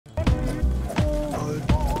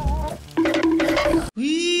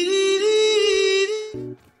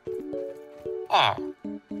Had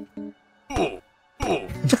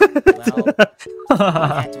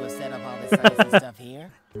to have set up all this fancy stuff here.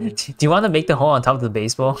 Do you want to make the hole on top of the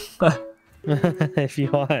baseball? If you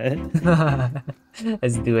want.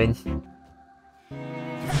 Let's do it.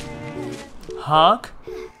 Hawk?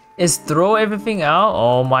 Is throw everything out?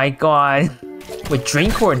 Oh my god. Wait,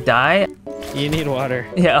 drink or die? You need water.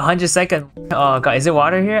 Yeah, 100 seconds. Oh god, is there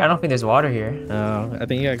water here? I don't think there's water here. No, I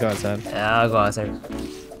think you gotta go outside. Yeah, I'll go outside.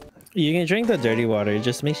 You can drink the dirty water, it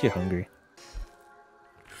just makes you hungry.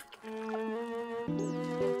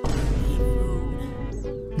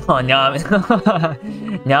 Oh, now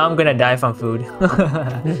I'm now I'm gonna die from food.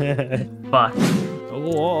 Fuck.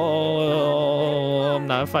 Whoa, I'm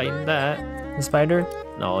not fighting that. The spider?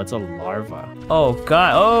 No, it's a larva. Oh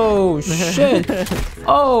god. Oh shit.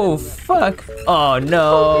 Oh fuck. Oh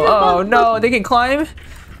no. Oh no. They can climb.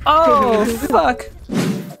 Oh fuck.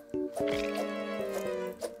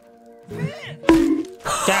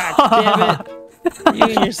 God damn it. You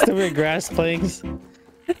and your stupid grass planks.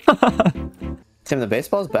 Tim, the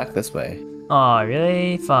baseball's back this way. Oh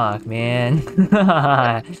really? Fuck, man.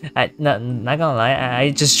 Not gonna lie. I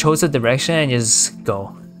just chose the direction and just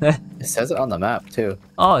go. It says it on the map too.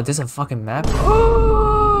 Oh, there's a fucking map.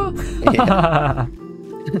 Oh. Yeah.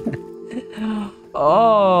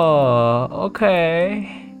 Oh,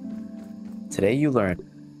 okay. Today you learned.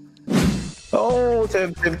 Oh,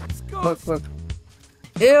 Tim, look, look.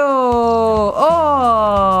 Ew!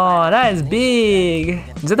 Oh, that is big.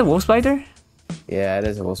 Is that the wolf spider? Yeah, it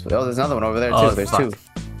is a wolf spider. Oh, there's another one over there too. Oh, There's fuck. two.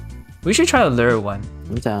 We should try to lure one.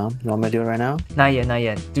 I'm down. You want me to do it right now? Not yet, not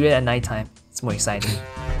yet. Do it at nighttime. It's more exciting.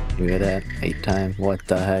 Do it at 8 time. What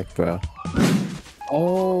the heck, bro?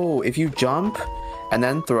 Oh, if you jump and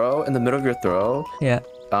then throw in the middle of your throw, Yeah.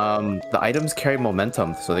 the items carry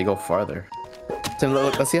momentum, so they go farther. Tim,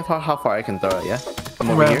 look, let's see how far I can throw it. Yeah, I'm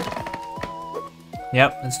over Right. here.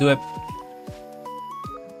 Yep, let's do it.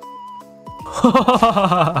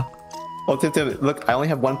 Oh, Tim, look, I only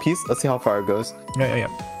have one piece. Let's see how far it goes. Yeah.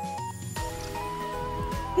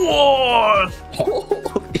 Whoa!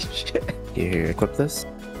 Holy shit! Here, equip this.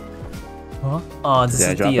 Huh? Oh, this Did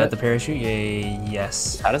I is drop it? the parachute. Yeah,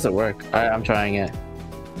 yes. How does it work? I'm trying it.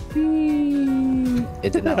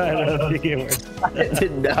 It did not I work. don't think it works. It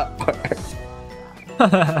did not work.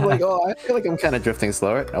 I'm like, oh, I feel like I'm kind of drifting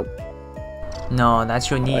slower. Nope. No, that's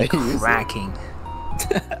your knee I use it. cracking.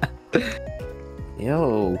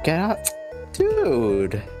 Yo, get out.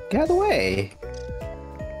 Dude, get out of the way.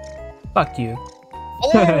 Fuck you.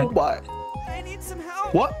 Oh my. I need some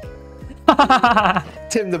help. What?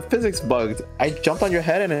 Tim, the physics bugged. I jumped on your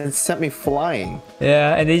head and it sent me flying.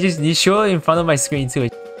 Yeah, and you show it in front of my screen too.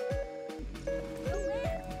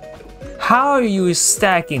 How are you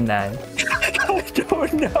stacking that? I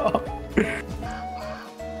don't know.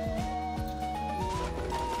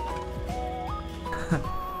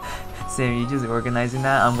 Sam, you just organizing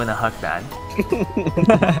that? I'm gonna huck that.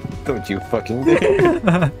 Don't you fucking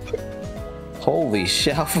dare. Holy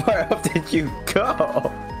shit, how far up did you go?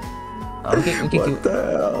 Okay, What the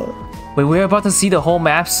hell? Wait, we're about to see the whole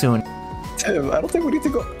map soon. Tim, I don't think we need to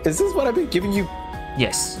go. Is this what I've been giving you?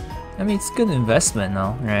 Yes. I mean, it's good investment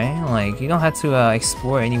now, right? Like, you don't have to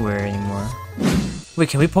explore anywhere anymore. Wait,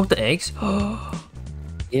 can we poke the eggs? Oh,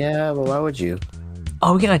 Yeah, but why would you?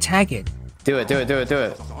 we can attack it. Do it.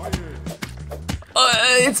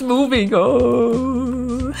 It's moving.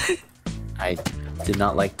 Oh. I did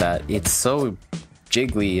not like that. It's so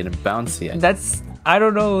jiggly and bouncy. That's, I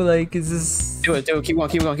don't know, like, is this... Do it. Keep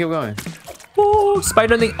going. Oh,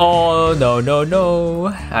 spiderling. Oh, no.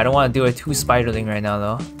 I don't want to do it too spiderling right now,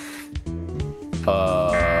 though.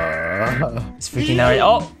 It's freaking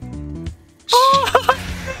out. Oh!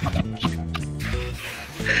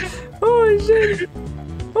 Oh, shit.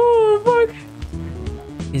 Oh, fuck.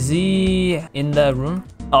 Is he in the room?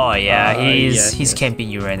 Oh, yeah, he's yes. camping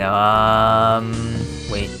you right now.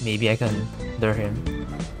 Wait, maybe I can lure him.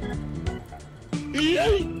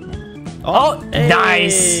 Oh, Hey.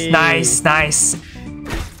 nice.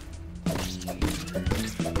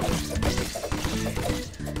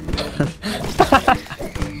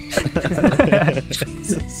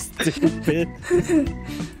 Stupid.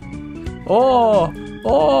 Oh.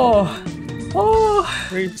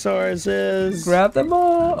 Resources. Grab them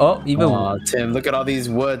all. Oh, even. Aw, Tim, look at all these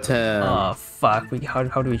wood, Tim. Oh, fuck. How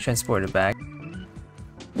do we transport it back?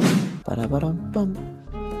 Ba-da-ba-dum-bum.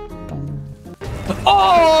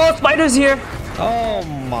 Oh, spiders here. Oh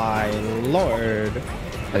my lord.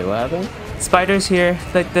 Wait, what happened? Spiders here,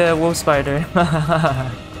 like the wolf spider.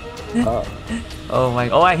 Oh, Oh my.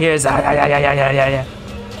 Oh, I hear it. Yeah.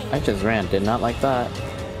 I just ran. Did not like that.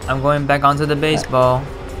 I'm going back onto the baseball.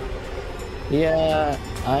 Yeah,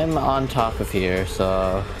 I'm on top of here,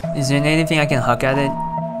 so... Is there anything I can huck at it?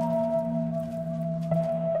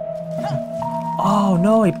 Oh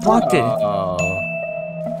no, he blocked it. Oh.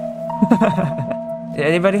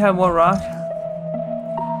 Anybody have more rock?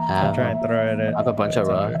 I'll try and throw it at it. I have a bunch of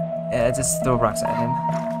rock. Yeah, just throw rocks at him.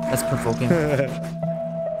 Let's provoke him.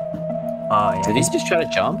 Oh yeah. Did he just try to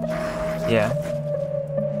jump? Yeah.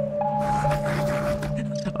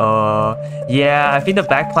 Yeah, I think the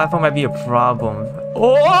back platform might be a problem.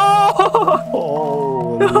 Oh!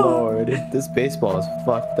 Oh, Lord. This baseball is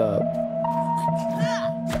fucked up.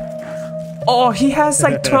 Oh, he has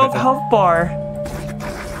like 12 health bar.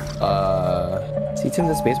 Teaching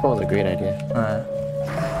this baseball is a great idea.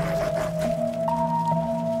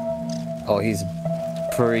 Oh, he's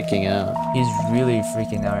freaking out. He's really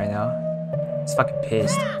freaking out right now. He's fucking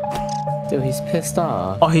pissed. Dude, he's pissed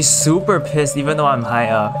off. Oh, he's super pissed even though I'm high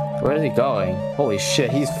up. Where is he going? Holy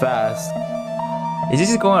shit, he's fast. Is he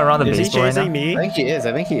just going around the Is he baseball right now? chasing me? I think he is.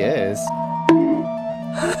 I think he is.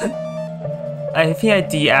 I think I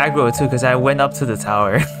de-aggro too because I went up to the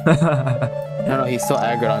tower. No, he's still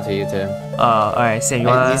aggroed onto you, Tim. Oh, alright, Sam, you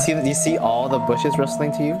Hey, wanna... you see all the bushes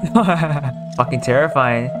rustling to you? Fucking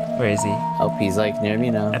terrifying. Where is he? Oh, he's like near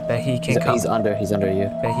me now. I bet he can come. He's under you.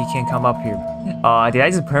 Bet he can come up here. Oh, did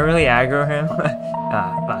I just permanently aggro him?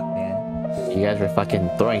 Ah, fuck, man. You guys were fucking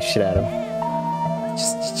throwing shit at him.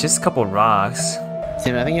 Just a couple rocks.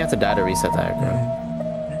 Tim, I think you have to die to reset that aggro.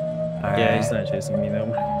 Alright. Yeah, he's not chasing me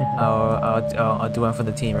though. I'll do one for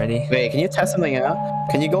the team. Ready? Wait, can you test something out?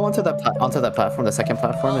 Can you go onto that platform, the second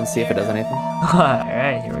platform, and see if it does anything?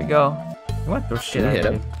 Alright, here we go. You want to throw shit Can you at hit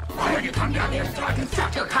him? him? Why don't you come down here so I can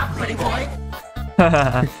suck your cock, pretty boy?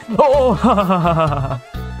 Oh!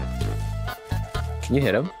 Can you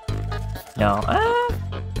hit him? No.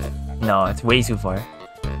 No, it's way too far.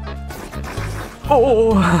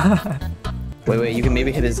 Oh! Wait, you can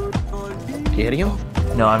maybe hit his... You hitting him?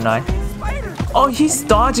 No, I'm not. Oh, he's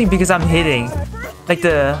dodging because I'm hitting. Like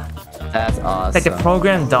the That's awesome.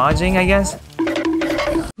 program dodging, I guess. I'm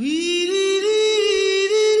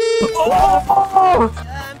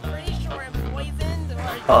pretty sure I'm poisoned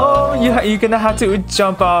or... Oh, you're gonna have to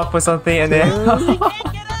jump off or something and then...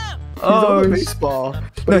 Can't get up! Oh, baseball. No,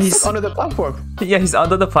 But he's- he's under the platform. yeah, he's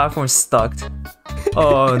under the platform stuck.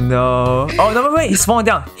 Oh no. Oh no, wait, he's falling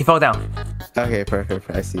down. He fell down. Okay, perfect.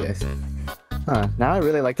 I see. Huh, now I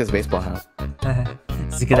really like this baseball hat.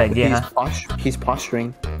 It's a good idea, huh? He's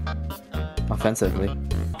posturing offensively.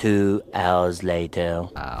 2 hours later.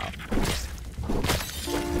 Wow.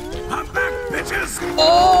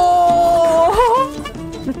 Oh!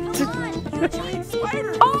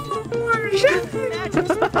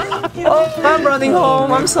 Oh, I'm running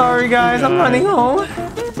home. I'm sorry, guys. I'm running home.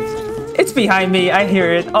 It's behind me. I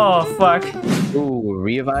hear it. Oh, fuck. Ooh,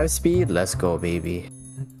 revive speed? Let's go, baby.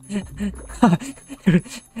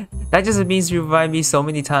 That just means you revive me so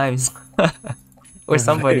many times. Or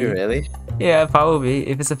somebody. Really? Yeah, probably.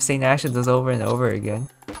 If it's the same action does over and over again.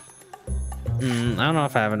 I don't know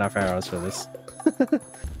if I have enough arrows for this.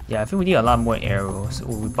 Yeah, I think we need a lot more arrows.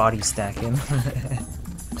 Or we body stack him.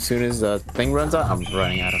 As soon as the thing runs out, I'm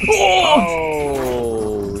running at him.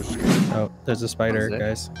 Oh! Oh, there's a spider, What is it?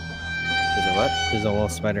 guys. Is it what? There's a little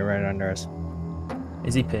spider right under us.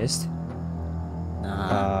 Is he pissed?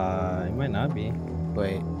 Nah. He might not be.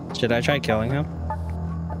 Wait. Should I try killing him?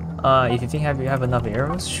 If you think you have enough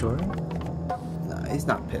arrows, sure. Nah, he's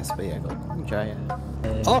not pissed, but yeah, go. You try it.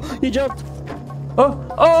 Oh, he jumped! Oh!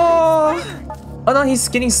 Oh! Oh no, he's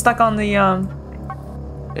getting stuck on the Yeah,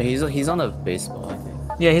 he's on the baseball, I think.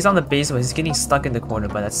 Yeah, he's on the base, but he's getting stuck in the corner,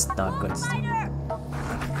 but that's not good.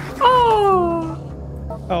 Oh!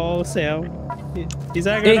 Oh, Sam. He's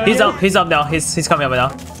angry. He's up now. He's coming up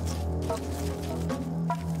now.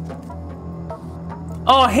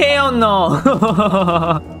 Oh hell no!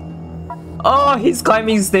 Oh, he's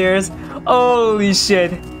climbing stairs. Holy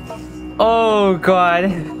shit! Oh god!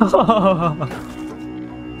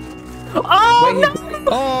 Oh Wait, no!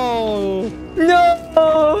 Oh! No!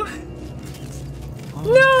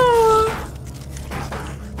 No!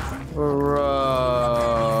 Bro.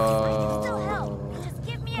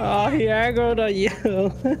 Oh, he aggroed on you.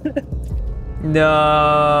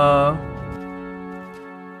 No!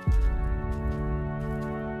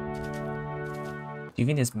 Do you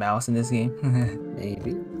think there's mouse in this game?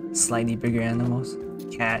 Maybe. Slightly bigger animals.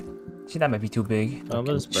 Cat. Shit, that might be too big. Oh,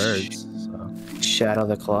 there's birds. So. Shadow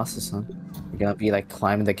the Colossus, huh? You're gonna be like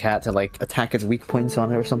climbing the cat to like attack its weak points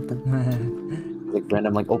on it or something. Like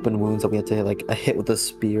random like open wounds that we have to like a hit with a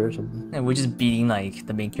spear or something. And we're just beating like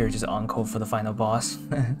the main character's encore for the final boss.